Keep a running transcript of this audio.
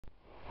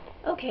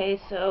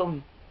Okay,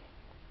 so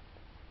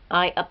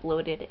I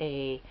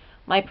uploaded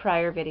my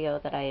prior video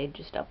that I had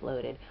just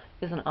uploaded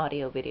is an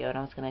audio video, and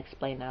I was going to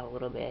explain that a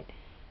little bit.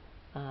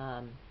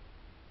 Um,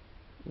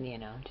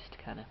 just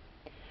kind of.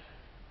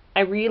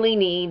 I really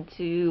need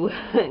to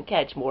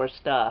catch more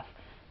stuff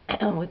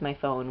with my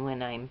phone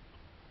when I'm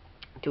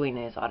doing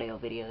these audio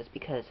videos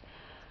because,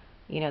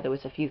 there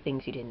was a few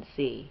things you didn't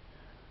see.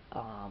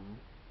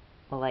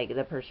 Like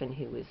the person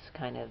who was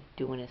kind of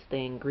doing his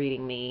thing,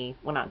 greeting me.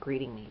 Well, not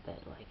greeting me, but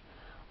like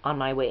on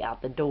my way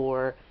out the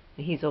door.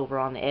 And he's over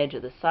on the edge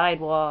of the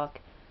sidewalk,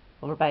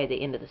 over by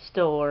the end of the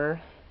store,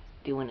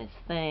 doing his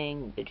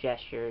thing, the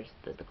gestures,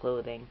 the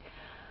clothing,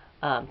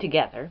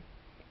 together.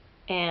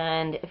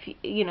 And if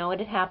it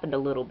had happened a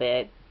little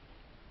bit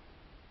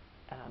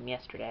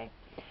yesterday.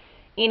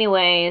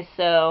 Anyway,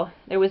 so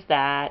there was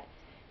that.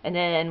 And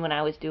then when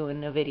I was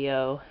doing the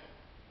video,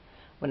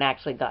 when I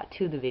actually got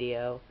to the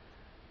video,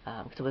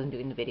 because I wasn't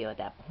doing the video at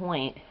that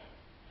point,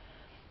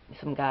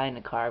 some guy in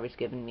the car was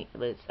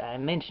I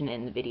mentioned it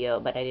in the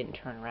video, but I didn't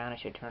turn around. I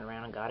should turn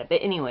around and got it.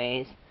 But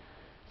anyways,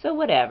 so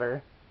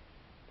whatever.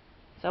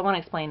 So I want to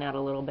explain that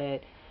a little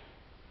bit.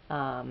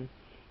 Older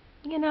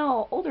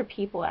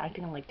people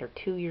acting like they're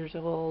 2 years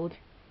old,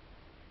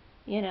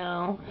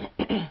 doing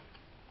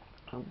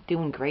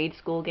grade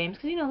school games,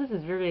 because, this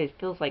is it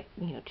feels like,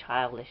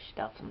 childish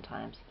stuff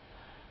sometimes.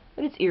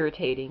 But it's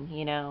irritating,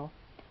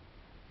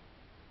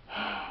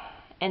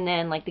 And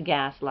then, like, the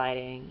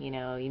gaslighting,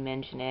 you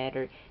mention it,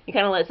 or you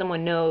kind of let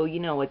someone know,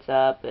 what's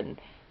up, and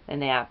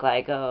they act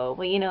like, oh,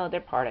 well, they're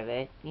part of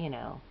it, You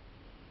know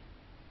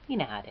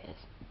how it is.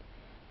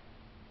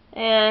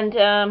 And,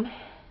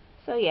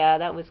 so yeah,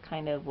 that was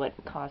kind of what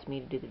caused me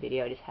to do the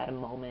video. I just had a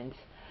moment.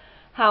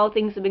 How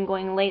things have been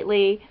going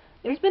lately.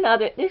 There's been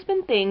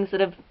things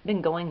that have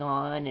been going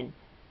on, and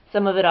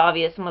some of it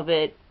obvious, some of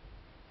it,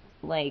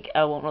 like,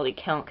 I won't really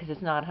count because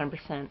it's not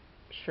 100%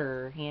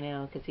 sure,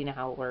 because you know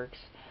how it works.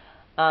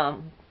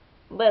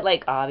 But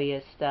like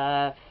obvious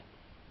stuff.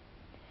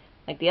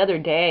 Like the other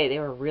day, they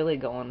were really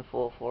going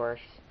full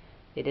force.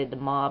 They did the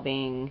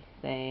mobbing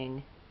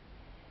thing,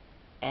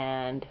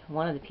 and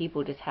one of the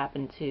people just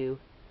happened to,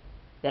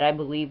 that I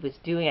believe was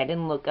doing, I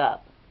didn't look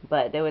up,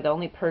 but they were the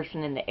only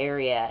person in the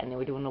area, and they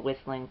were doing the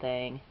whistling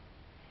thing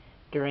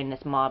during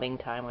this mobbing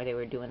time where they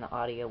were doing the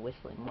audio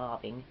whistling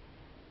mobbing.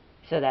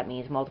 So that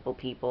means multiple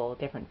people,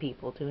 different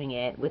people doing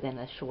it within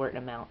a short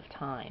amount of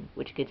time,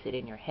 which gets it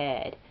in your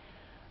head.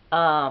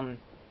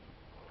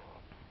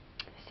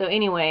 So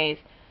anyways,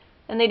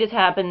 and they just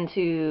happened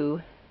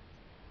to,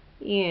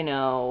 bring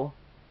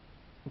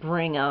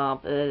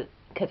up,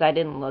 because I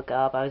didn't look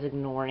up, I was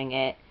ignoring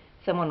it.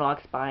 Someone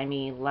walks by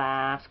me,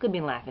 laughs, could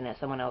be laughing at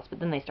someone else, but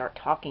then they start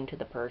talking to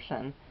the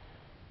person.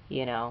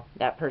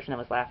 That person that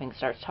was laughing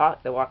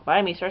they walk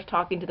by me, starts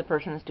talking to the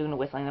person that's doing the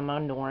whistling, I'm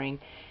ignoring,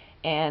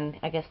 and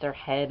I guess they're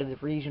head of the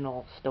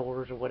regional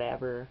stores or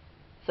whatever.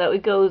 So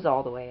it goes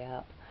all the way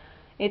up.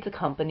 It's a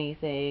company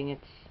thing,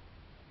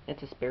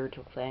 it's a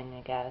spiritual thing,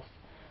 I guess.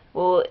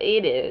 Well,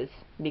 it is,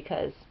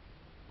 because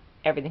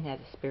everything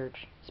has a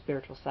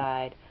spiritual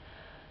side.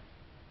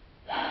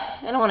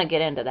 I don't want to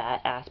get into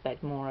that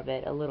aspect more of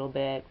it a little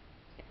bit.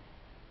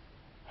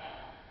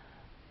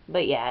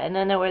 But yeah, and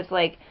then there was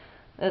like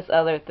this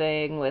other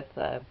thing with,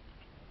 I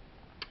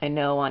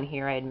know on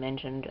here I had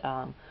mentioned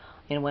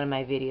in one of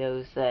my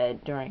videos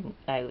that during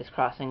I was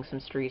crossing some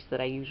streets that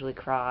I usually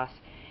cross,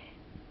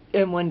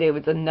 and one day it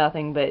was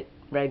nothing but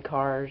red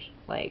cars,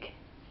 like,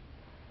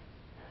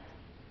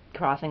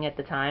 crossing at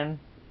the time,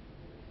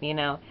 and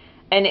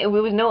it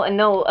was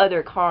no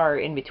other car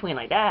in between.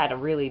 Like, that had to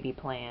really be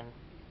planned.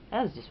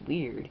 That was just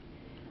weird.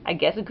 I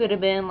guess it could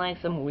have been like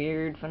some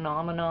weird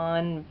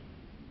phenomenon.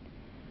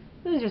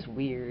 It was just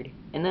weird.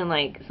 And then,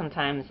 like,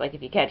 sometimes, like,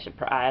 if you catch a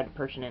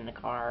person in the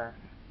car,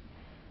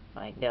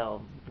 like,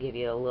 they'll give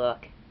you a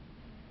look.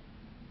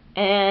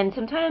 And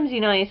sometimes,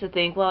 I used to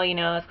think, well,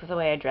 it's because the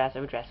way I would dress a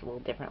little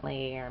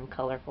differently, or I'm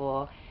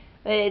colorful.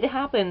 But it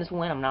happens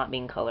when I'm not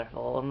being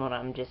colorful, and when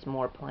I'm just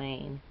more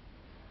plain.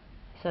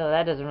 So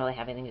that doesn't really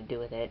have anything to do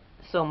with it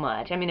so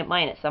much. I mean, it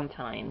might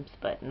sometimes,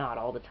 but not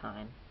all the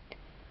time.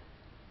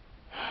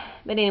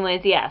 But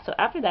anyways, yeah, so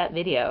after that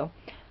video,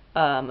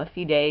 a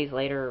few days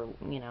later,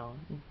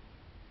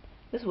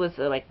 this was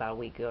like about a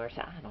week ago or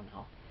so, I don't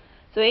know.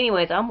 So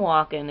anyways, I'm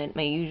walking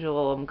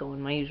I'm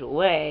going my usual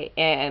way,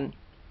 and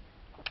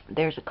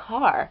there's a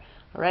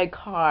red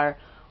car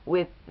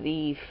with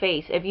the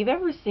face. If you've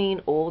ever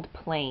seen old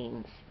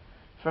planes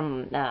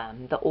from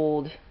the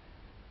old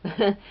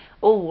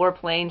old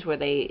warplanes where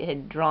they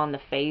had drawn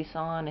the face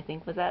on, I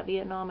think was that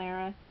Vietnam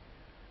era?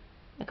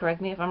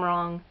 Correct me if I'm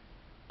wrong.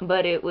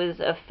 But it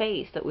was a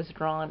face that was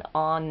drawn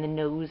on the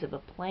nose of a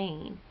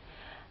plane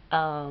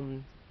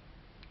to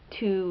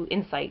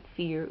incite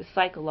fear,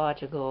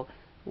 psychological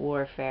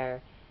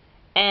warfare.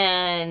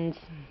 And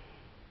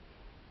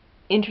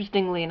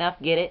interestingly enough,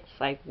 get it?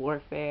 Psych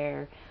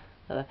warfare,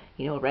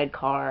 red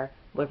car.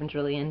 Boyfriend's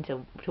really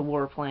into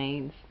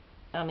warplanes.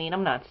 I mean,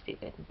 I'm not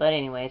stupid. But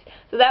anyways,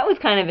 so that was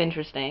kind of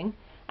interesting.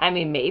 I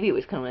mean, maybe it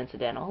was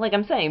coincidental. Like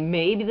I'm saying,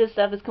 maybe this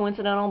stuff is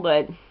coincidental,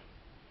 but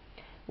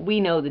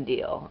we know the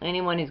deal.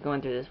 Anyone who's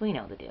going through this, we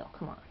know the deal.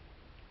 Come on.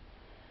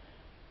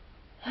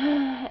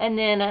 And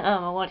then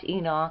I watch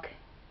Enoch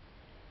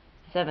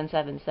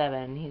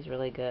 777. He's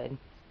really good.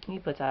 He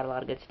puts out a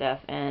lot of good stuff,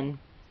 and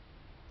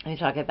we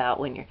talk about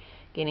when you're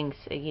getting,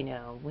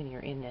 when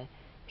you're in a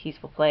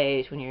peaceful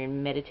place, when you're in a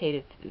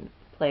meditative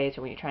place,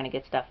 or when you're trying to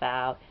get stuff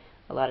out,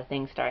 a lot of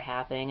things start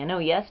happening. I know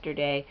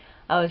yesterday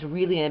I was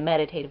really in a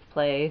meditative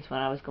place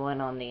when I was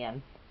going on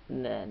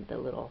the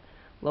little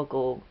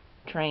local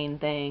train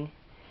thing,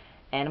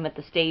 and I'm at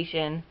the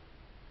station,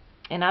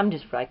 and I'm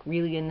just like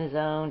really in the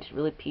zone, just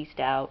really pieced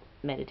out,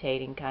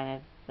 meditating, kind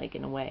of like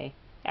in a way,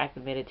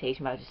 active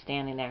meditation. But I was just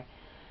standing there,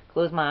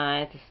 close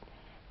my eyes,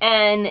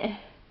 and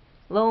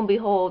lo and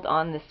behold,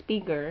 on the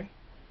speaker,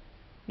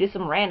 just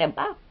some random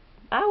bow,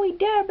 bowie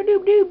dabba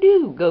doo doo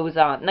doo goes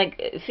on.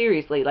 Like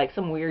seriously, like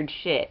some weird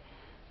shit,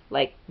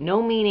 like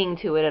no meaning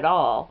to it at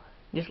all,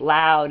 just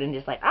loud and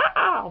just like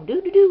ow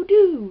doo doo doo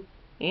doo.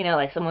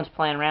 Like someone's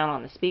playing around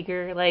on the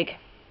speaker, like.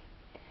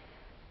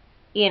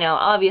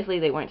 Obviously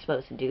they weren't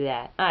supposed to do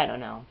that. I don't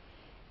know.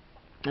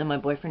 And my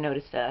boyfriend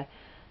noticed the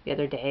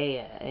other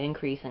day an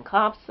increase in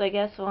cops, I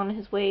guess, on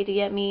his way to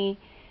get me.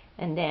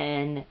 And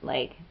then,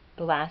 like,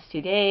 the last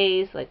 2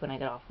 days, like when I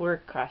got off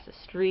work, across the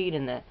street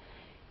in the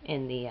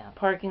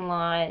parking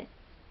lot,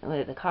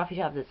 the coffee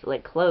shop that's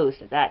like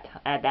closed at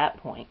that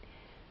point.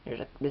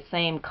 There's the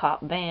same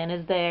cop van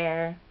is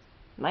there.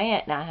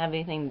 Might not have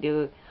anything to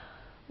do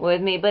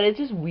with me, but it's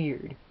just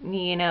weird,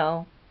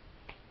 Not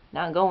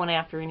going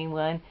after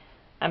anyone.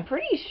 I'm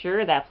pretty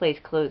sure that place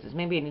closes.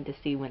 Maybe I need to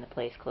see when the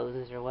place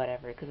closes or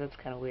whatever, because that's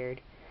kind of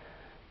weird.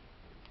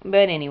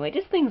 But anyway,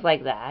 just things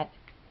like that.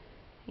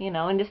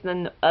 And just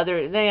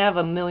they have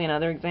a million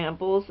other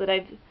examples that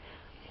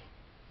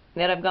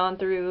I've gone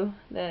through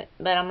that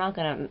I'm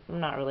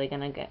not really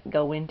gonna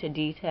go into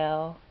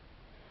detail.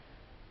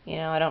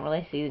 I don't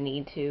really see the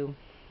need to.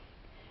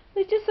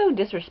 It's just so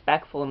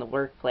disrespectful in the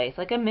workplace.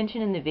 Like I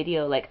mentioned in the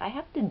video, like I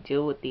have to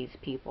deal with these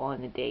people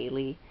on the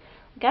daily.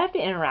 Like I have to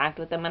interact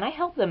with them, and I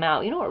help them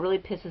out. What really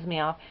pisses me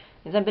off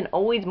is I've been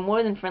always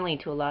more than friendly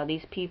to a lot of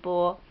these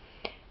people,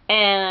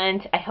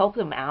 and I help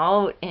them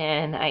out,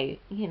 and I'm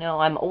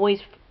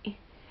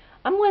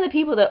one of the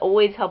people that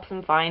always helps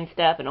them find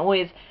stuff, and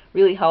always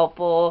really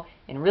helpful,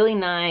 and really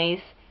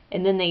nice,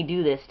 and then they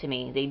do this to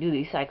me. They do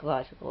these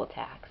psychological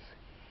attacks.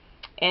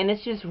 And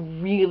it's just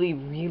really,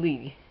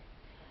 really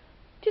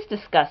just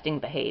disgusting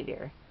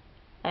behavior.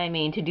 I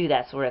mean, to do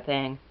that sort of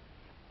thing.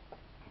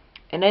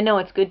 And I know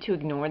it's good to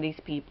ignore these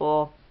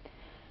people.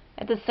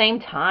 At the same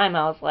time,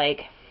 I was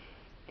like,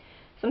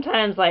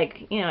 sometimes,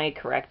 like, I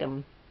correct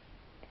them.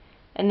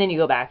 And then you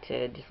go back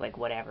to just, like,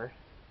 whatever.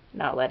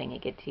 Not letting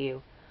it get to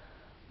you.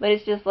 But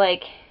it's just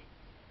like,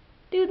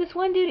 dude, this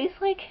one dude, it's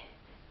like,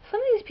 some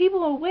of these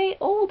people are way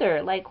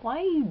older. Like, why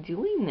are you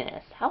doing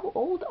this? How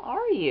old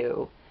are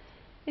you?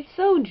 It's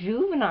so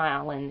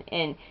juvenile,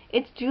 and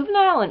it's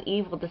juvenile and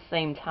evil at the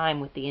same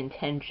time with the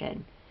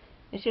intention.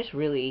 It's just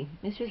really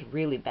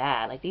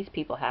bad. Like, these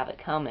people have it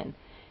coming.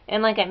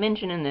 And like I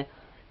mentioned in the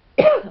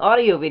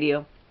audio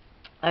video,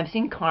 I've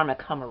seen karma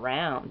come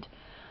around.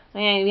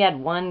 We had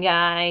one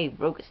guy, he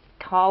broke his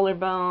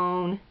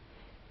collarbone,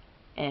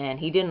 and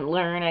he didn't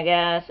learn, I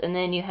guess. And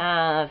then you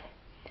have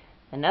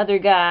another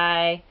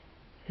guy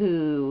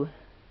who,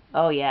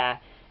 oh yeah,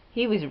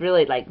 he was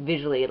really, like,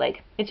 visually,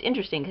 like, it's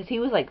interesting, because he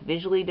was, like,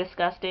 visually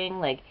disgusting.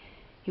 Like,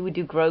 he would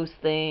do gross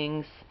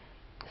things,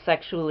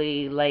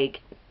 sexually, like,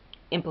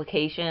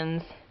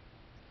 implications,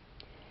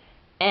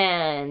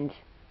 and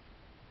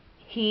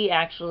he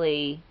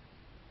actually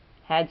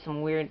had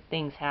some weird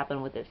things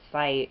happen with his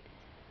sight.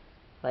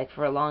 Like,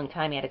 for a long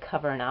time he had to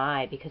cover an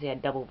eye because he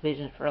had double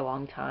vision for a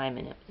long time,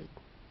 and it was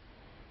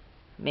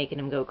making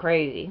him go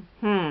crazy.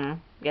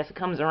 Guess it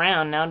comes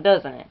around now,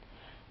 doesn't it?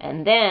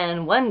 And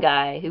then one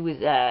guy who was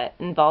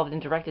involved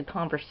in directed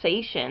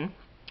conversation,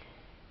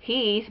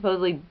 he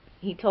supposedly,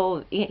 he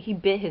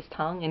bit his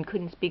tongue and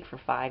couldn't speak for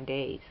 5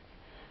 days.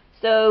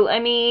 So, I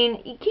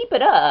mean, keep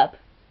it up.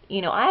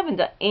 I haven't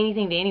done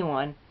anything to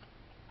anyone.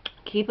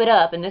 Keep it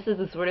up, and this is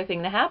the sort of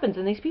thing that happens,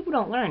 and these people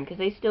don't learn, because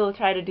they still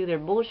try to do their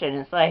bullshit, and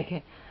it's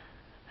like,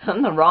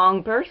 I'm the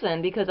wrong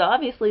person, because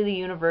obviously the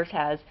universe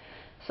has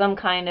some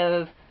kind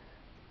of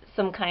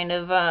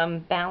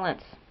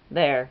balance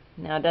there,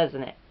 now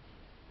doesn't it?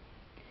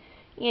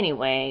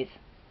 Anyways,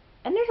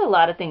 and there's a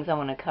lot of things I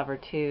want to cover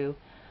too,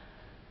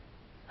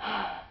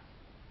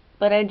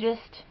 but I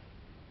just,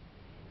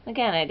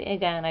 again,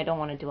 I don't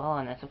want to dwell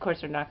on this. Of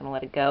course, they're not going to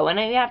let it go, and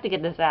you have to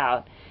get this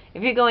out.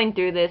 If you're going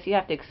through this, you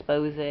have to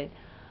expose it,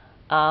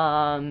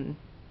 and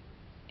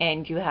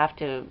you have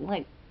to,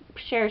 like,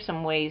 share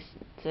some ways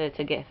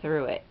to get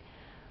through it.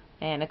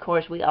 And of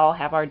course, we all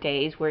have our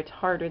days where it's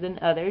harder than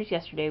others.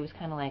 Yesterday was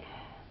kind of like,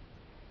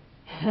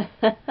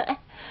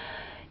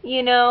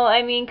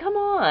 I mean, come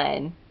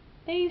on.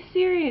 Hey,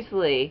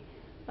 seriously.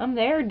 I'm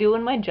there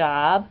doing my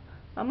job.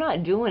 I'm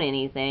not doing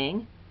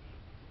anything.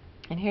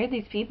 And here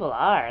these people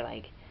are,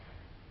 like,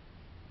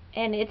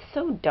 and it's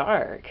so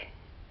dark.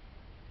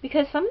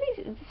 Because some of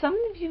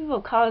these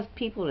people cause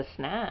people to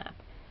snap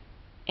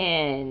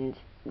and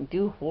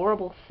do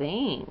horrible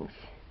things.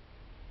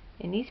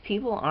 And these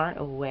people aren't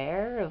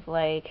aware of,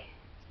 like,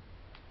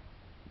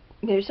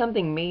 there's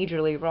something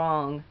majorly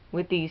wrong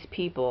with these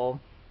people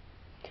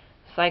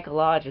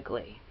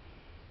psychologically.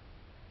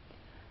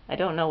 I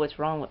don't know what's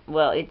wrong with,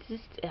 well, it's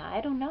just, I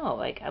don't know,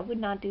 like, I would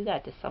not do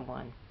that to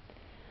someone.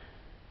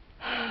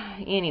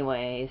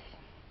 Anyways,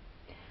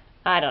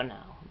 I don't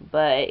know,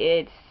 but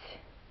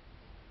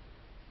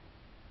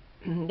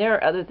there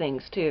are other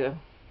things too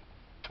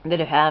that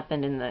have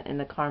happened in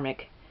the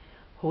karmic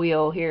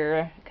wheel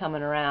here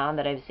coming around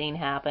that I've seen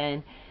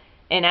happen,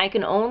 and I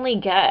can only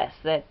guess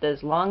that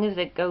as long as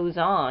it goes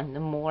on, the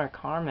more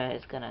karma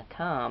is gonna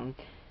come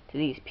to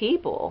these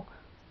people.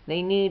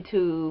 They need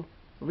to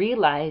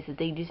realize that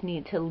they just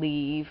need to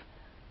leave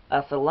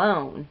us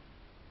alone,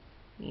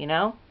 you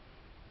know?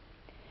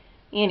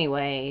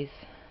 Anyways,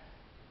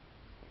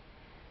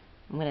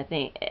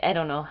 I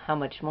don't know how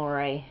much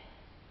more I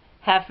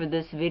have for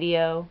this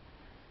video.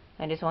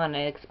 I just want to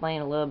explain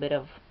a little bit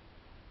of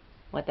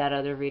what that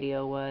other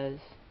video was,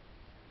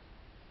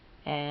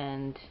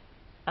 and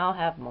I'll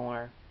have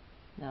more.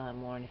 I'll have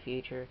more in the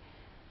future.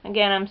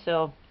 Again, I'm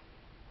still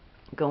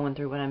going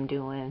through what I'm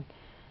doing,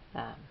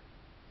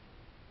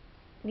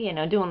 you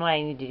know, doing what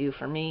I need to do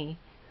for me,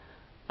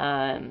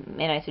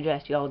 and I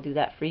suggest you all do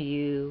that for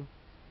you.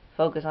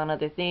 Focus on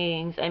other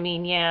things. I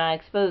mean, yeah,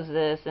 expose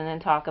this and then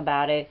talk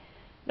about it.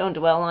 Don't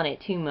dwell on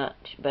it too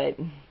much, but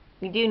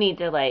you do need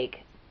to, like,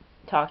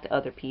 talk to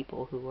other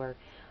people who are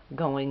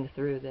going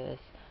through this,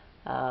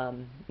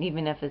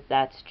 even if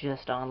that's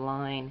just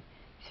online.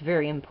 It's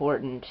very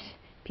important.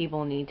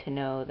 People need to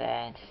know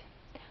that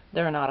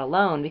they're not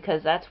alone,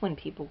 because that's when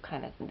people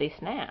they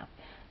snap.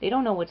 They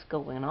don't know what's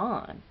going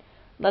on.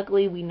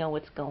 Luckily, we know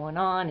what's going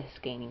on. It's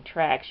gaining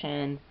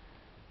traction.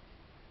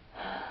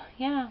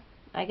 Yeah,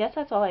 I guess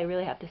that's all I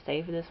really have to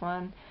say for this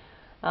one.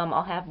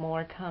 I'll have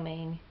more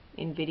coming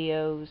in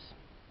videos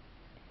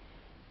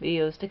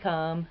to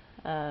come,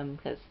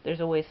 because there's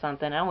always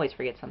something. I always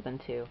forget something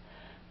too.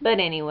 But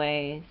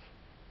anyways,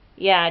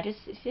 yeah, just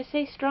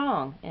stay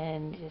strong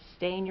and just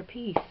stay in your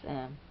peace.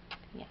 Yeah,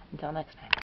 until next time.